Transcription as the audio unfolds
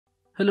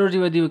Hello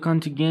everybody, welcome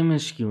to Game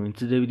HQ. In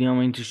today's video I'm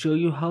going to show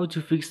you how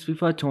to fix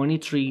FIFA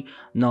 23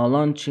 not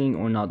launching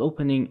or not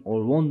opening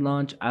or won't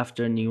launch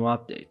after new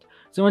update.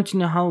 So want to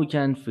know how we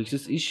can fix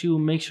this issue?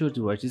 Make sure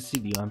to watch this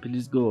video and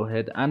please go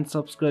ahead and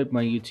subscribe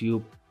my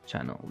YouTube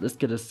channel. Let's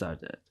get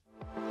started.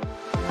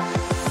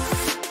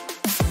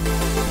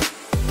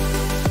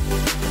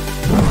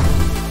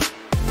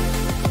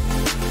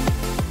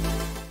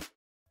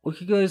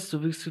 Okay guys, to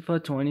fix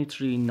FIFA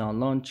 23 not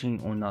launching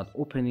or not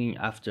opening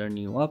after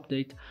new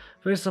update,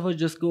 first of all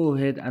just go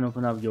ahead and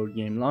open up your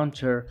game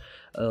launcher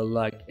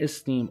like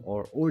Steam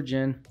or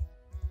Origin.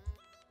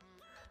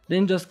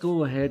 Then just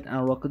go ahead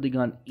and right click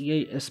on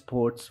EA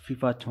Sports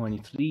FIFA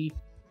 23.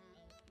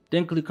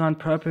 Then click on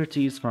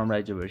properties from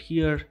right over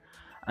here.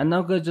 And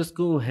now guys just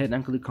go ahead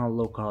and click on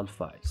local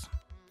files.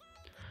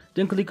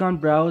 Then click on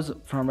browse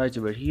from right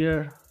over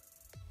here.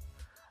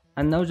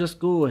 And now just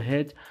go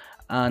ahead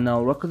and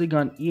now right click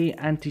on EA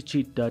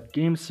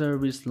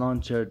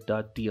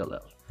anti-cheat.gameservicelauncher.dll.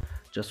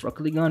 Just right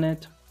click on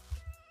it,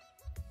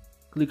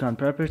 click on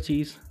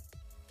properties,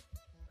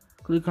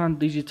 click on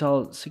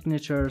digital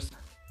signatures.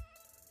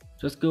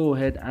 Just go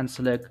ahead and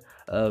select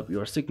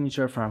your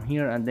signature from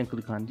here and then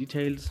click on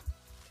details.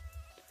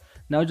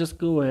 Now just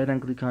go ahead and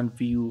click on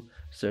view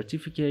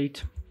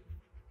certificate.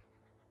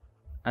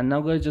 And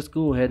now guys just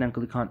go ahead and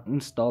click on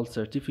install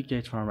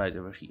certificate from right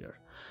over here.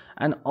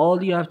 And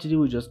all you have to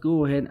do is just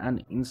go ahead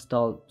and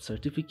install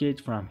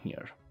certificate from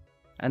here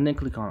and then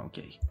click on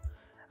OK.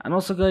 And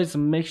also guys,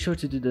 make sure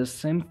to do the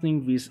same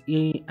thing with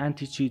EA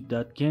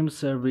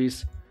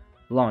anti-cheat.gameservice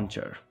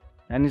launcher.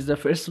 And it's the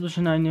first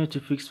solution I know to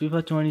fix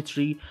FIFA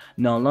 23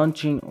 not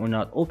launching or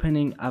not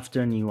opening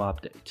after new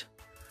update.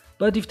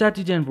 But if that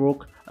didn't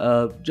work,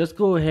 just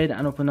go ahead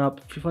and open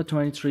up FIFA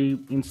 23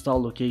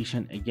 install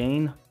location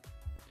again.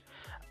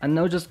 And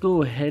now just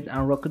go ahead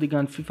and right click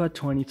on FIFA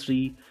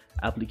 23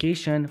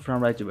 application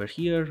from right over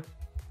here.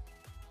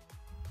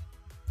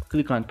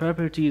 Click on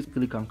properties,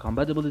 click on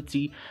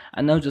compatibility,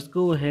 and now just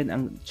go ahead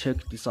and check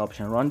this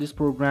option, run this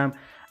program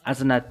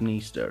as an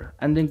administrator,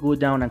 and then go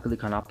down and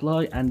click on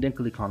apply and then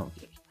click on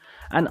OK.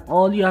 And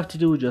all you have to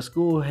do is just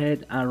go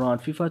ahead and run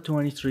FIFA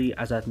 23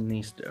 as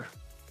administrator.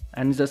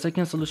 And it's the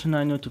second solution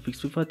I know to fix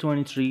FIFA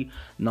 23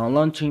 not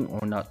launching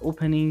or not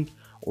opening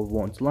or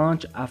won't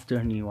launch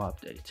after new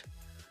update.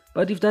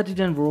 But if that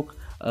didn't work,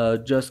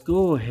 just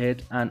go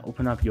ahead and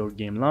open up your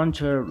game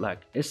launcher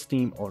like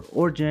Steam or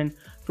Origin.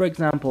 For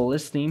example,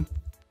 Steam.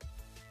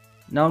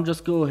 Now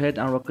just go ahead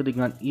and right click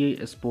on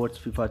EA Sports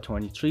FIFA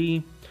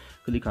 23,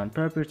 click on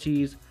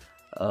properties,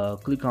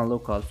 click on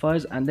local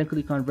files, and then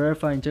click on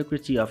verify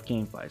integrity of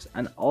game files.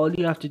 And all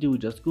you have to do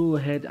is just go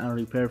ahead and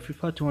repair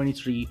FIFA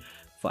 23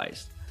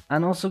 files.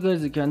 And also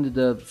guys, you can do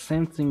the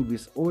same thing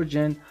with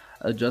Origin.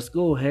 Just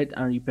go ahead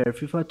and repair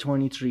FIFA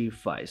 23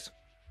 files.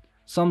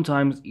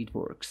 Sometimes it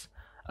works,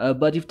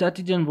 but if that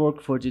didn't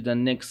work for the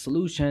next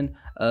solution,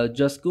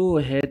 just go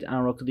ahead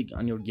and right click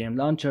on your game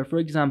launcher, for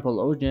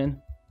example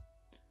Origin,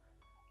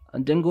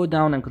 and then go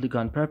down and click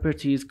on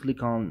properties,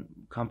 click on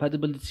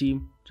compatibility.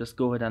 Just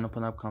go ahead and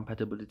open up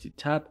compatibility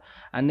tab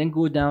and then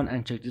go down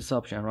and check this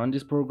option, run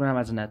this program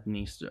as an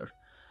administrator.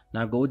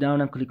 Now go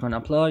down and click on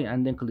apply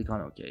and then click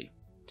on OK.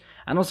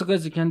 And also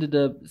guys, you can do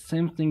the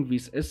same thing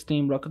with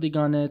Steam, right click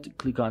on it,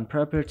 click on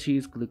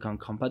properties, click on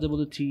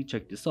compatibility,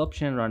 check this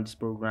option, run this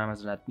program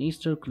as an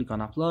administrator, click on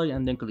apply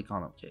and then click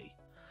on OK.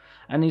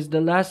 And it's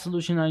the last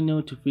solution I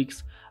know to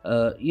fix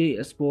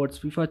EA Sports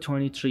FIFA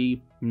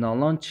 23 not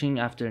launching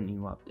after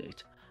new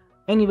update.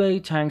 Anyway,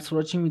 thanks for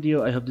watching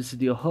video. I hope this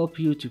video helped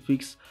you to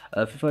fix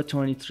FIFA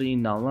 23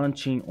 not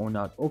launching or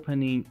not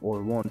opening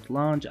or won't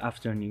launch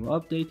after new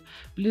update.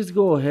 Please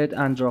go ahead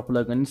and drop a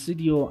like on this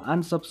video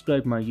and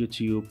subscribe my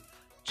YouTube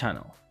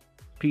channel.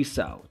 Peace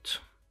out.